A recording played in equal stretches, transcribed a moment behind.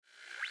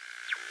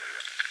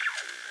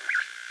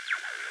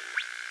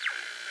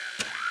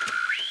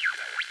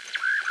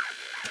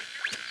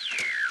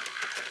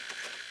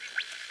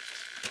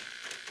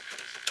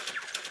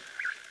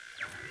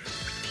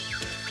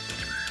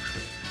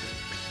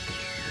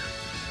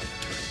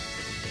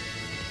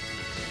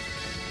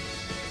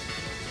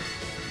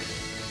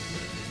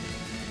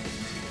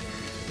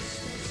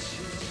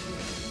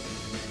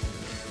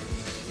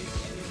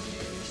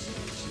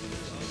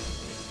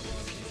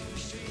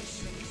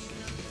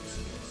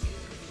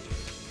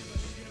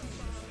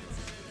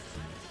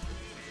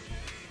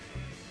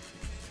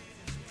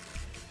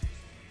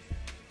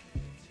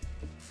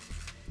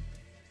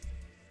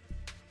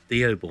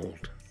The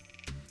Obald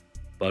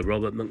by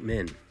Robert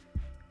McMinn.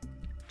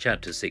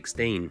 Chapter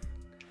 16.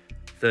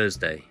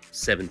 Thursday,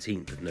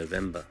 17th of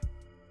November.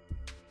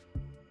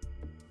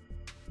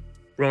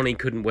 Ronnie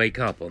couldn't wake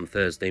up on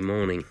Thursday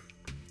morning.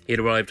 He had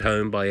arrived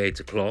home by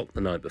 8 o'clock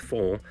the night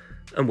before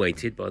and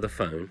waited by the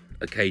phone,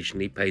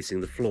 occasionally pacing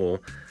the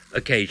floor,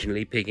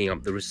 occasionally picking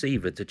up the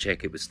receiver to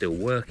check it was still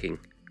working,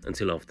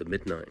 until after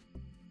midnight.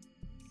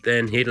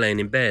 Then he'd lain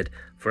in bed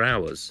for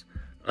hours,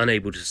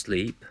 unable to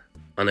sleep,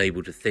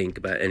 unable to think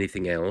about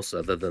anything else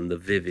other than the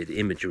vivid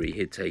imagery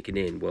he'd taken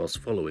in whilst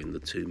following the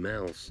two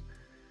Mels.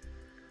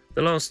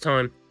 The last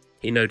time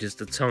he noticed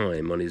the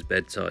time on his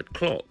bedside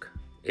clock,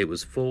 it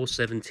was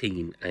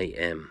 4:17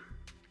 a.m.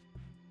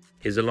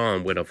 His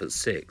alarm went off at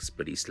 6,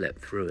 but he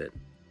slept through it.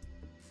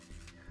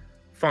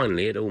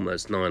 Finally, at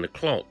almost 9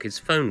 o'clock, his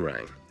phone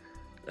rang.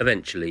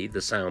 Eventually,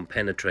 the sound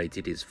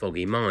penetrated his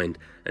foggy mind,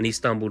 and he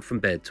stumbled from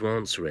bed to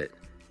answer it.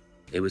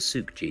 It was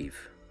Sukhjeev,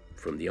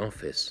 from the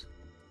office.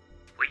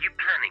 "Were you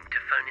planning to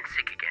phone in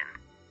sick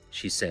again?"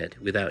 she said,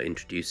 without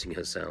introducing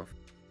herself.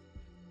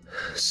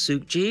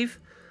 Sukhjeev?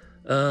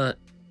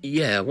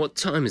 Yeah, what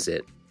time is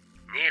it?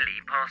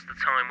 "Nearly past the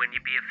time when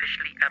you'd be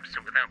officially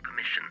absent without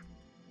permission."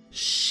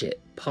 Shit,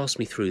 pass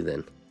me through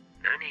then.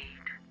 "No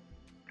need.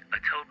 I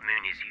told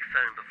Moonies you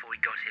phoned before he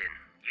got in.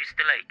 You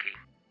still achy?"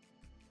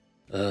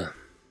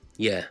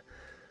 Yeah.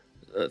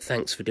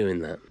 Thanks for doing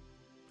that.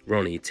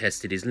 Ronnie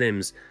tested his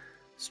limbs,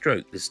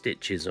 stroked the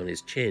stitches on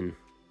his chin.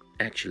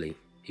 Actually,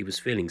 he was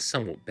feeling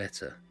somewhat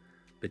better,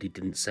 but he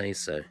didn't say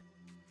so.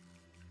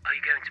 "Are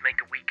you going to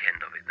make a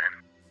weekend of it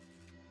then?"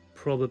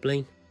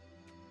 Probably.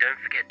 "Don't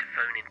forget to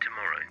phone in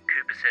tomorrow.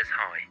 Cooper says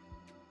hi."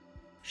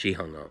 She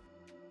hung up.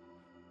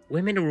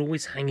 Women are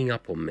always hanging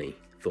up on me,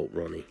 thought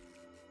Ronnie.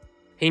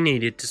 He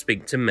needed to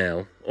speak to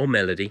Mel, or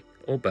Melody,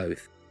 or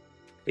both.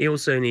 He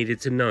also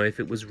needed to know if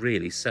it was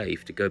really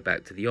safe to go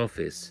back to the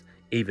office,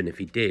 even if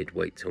he did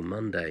wait till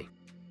Monday.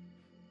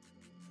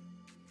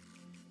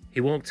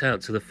 He walked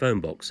out to the phone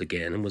box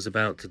again and was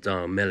about to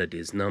dial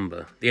Melody's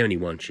number, the only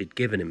one she'd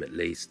given him at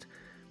least,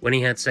 when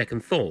he had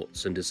second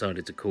thoughts and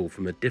decided to call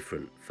from a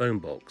different phone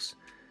box.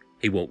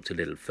 He walked a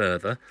little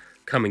further,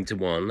 coming to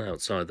one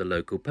outside the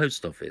local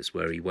post office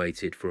where he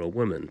waited for a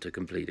woman to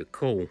complete a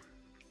call.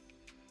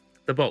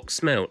 The box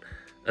smelt,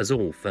 as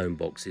all phone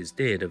boxes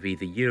did, of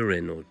either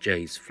urine or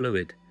Jay's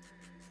fluid.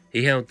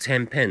 He held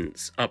 10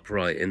 pence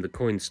upright in the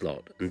coin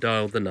slot and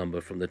dialed the number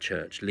from the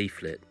church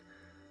leaflet.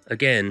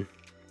 Again,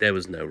 there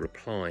was no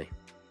reply.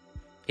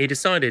 He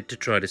decided to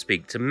try to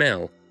speak to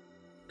Mel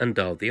and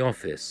dialed the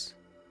office.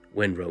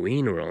 When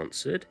Rowena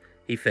answered,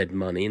 he fed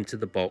money into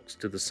the box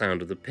to the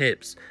sound of the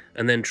pips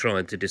and then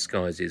tried to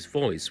disguise his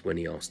voice when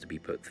he asked to be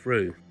put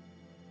through.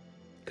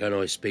 "Can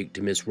I speak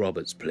to Miss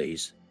Roberts,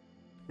 please?"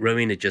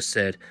 Rowena just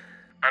said,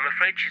 "I'm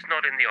afraid she's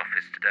not in the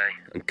office today,"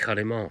 and cut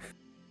him off.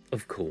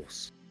 Of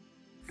course.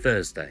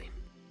 Thursday,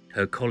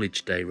 her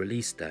college day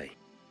release day.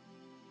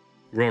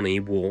 Ronnie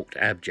walked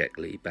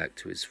abjectly back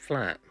to his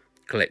flat,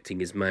 collecting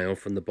his mail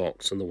from the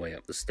box on the way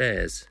up the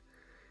stairs.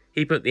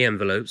 He put the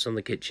envelopes on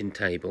the kitchen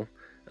table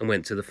and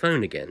went to the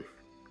phone again.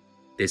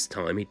 This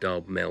time he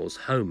dialed Mel's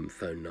home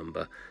phone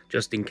number,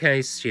 just in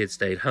case she had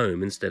stayed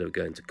home instead of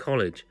going to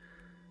college.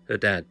 Her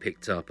dad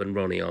picked up and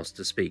Ronnie asked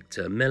to speak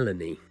to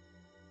Melanie.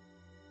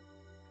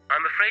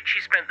 "I'm afraid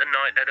she spent the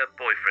night at her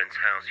boyfriend's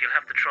house. You'll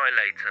have to try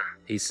later,"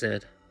 he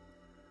said.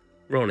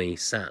 Ronnie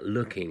sat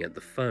looking at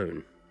the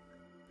phone.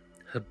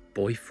 Her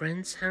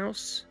boyfriend's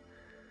house?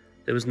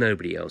 There was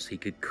nobody else he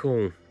could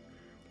call.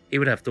 He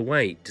would have to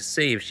wait to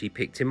see if she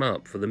picked him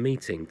up for the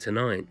meeting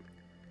tonight.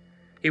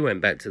 He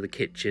went back to the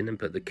kitchen and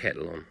put the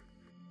kettle on.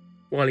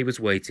 While he was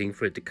waiting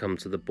for it to come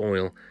to the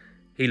boil,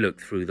 he looked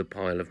through the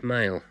pile of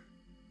mail.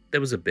 There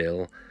was a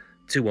bill,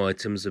 2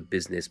 items of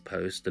business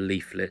post, a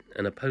leaflet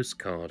and a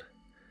postcard.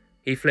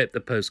 He flipped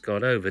the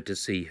postcard over to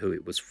see who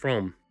it was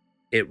from.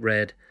 It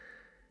read,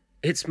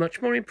 "It's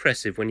much more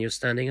impressive when you're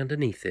standing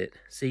underneath it.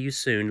 See you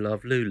soon,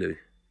 love, Lulu.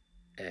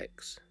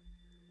 X."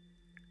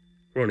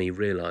 Ronnie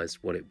realised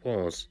what it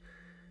was.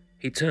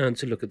 He turned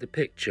to look at the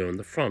picture on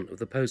the front of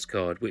the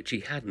postcard, which he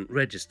hadn't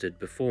registered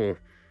before.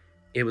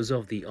 It was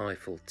of the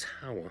Eiffel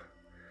Tower.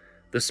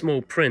 The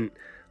small print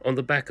on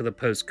the back of the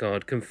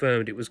postcard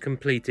confirmed it was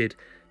completed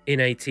in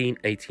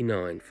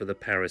 1889 for the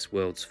Paris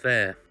World's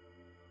Fair.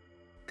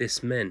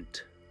 This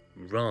meant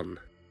run.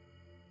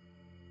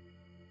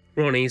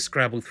 Ronnie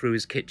scrabbled through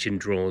his kitchen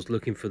drawers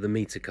looking for the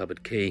meter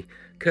cupboard key,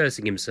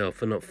 cursing himself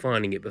for not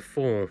finding it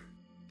before,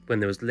 when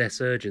there was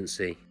less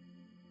urgency.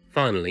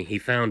 Finally, he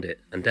found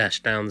it and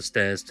dashed down the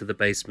stairs to the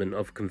basement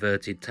of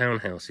converted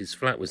townhouse his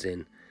flat was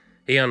in.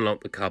 He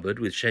unlocked the cupboard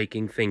with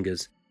shaking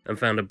fingers and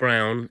found a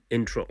brown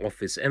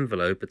intra-office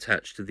envelope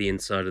attached to the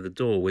inside of the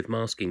door with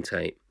masking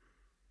tape.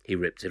 He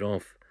ripped it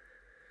off.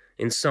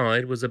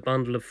 Inside was a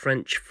bundle of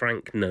French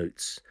franc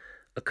notes,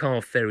 a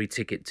car ferry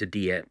ticket to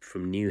Dieppe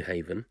from New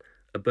Haven,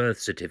 a birth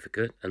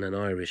certificate and an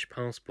Irish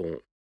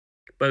passport.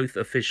 Both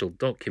official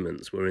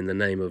documents were in the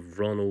name of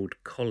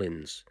Ronald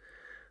Collins.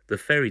 The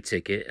ferry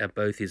ticket had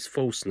both his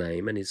false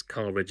name and his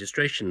car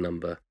registration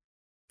number.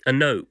 A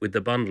note with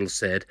the bundle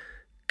said,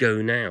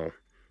 "Go now.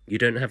 You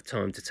don't have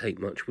time to take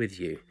much with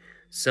you.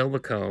 Sell the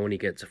car when you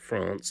get to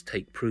France.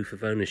 Take proof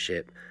of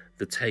ownership.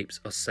 The tapes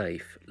are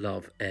safe.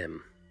 Love,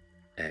 M.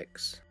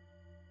 X."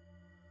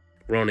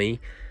 Ronnie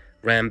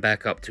ran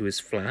back up to his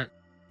flat,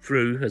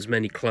 threw as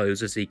many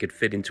clothes as he could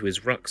fit into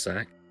his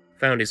rucksack,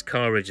 found his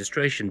car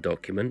registration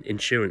document,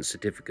 insurance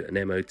certificate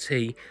and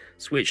MOT,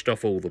 switched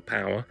off all the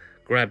power,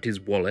 grabbed his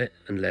wallet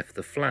and left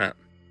the flat.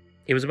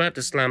 He was about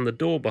to slam the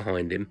door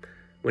behind him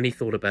when he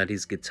thought about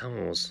his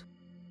guitars.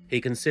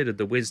 He considered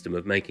the wisdom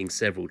of making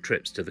several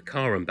trips to the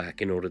car and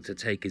back in order to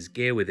take his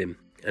gear with him,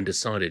 and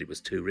decided it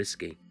was too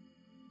risky.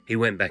 He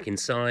went back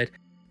inside,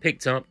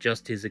 picked up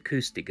just his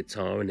acoustic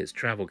guitar and its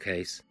travel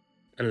case,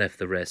 and left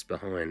the rest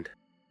behind.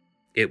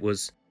 It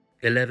was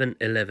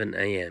 11:11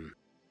 a.m.,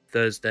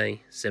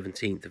 Thursday,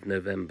 17th of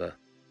November,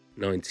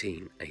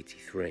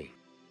 1983.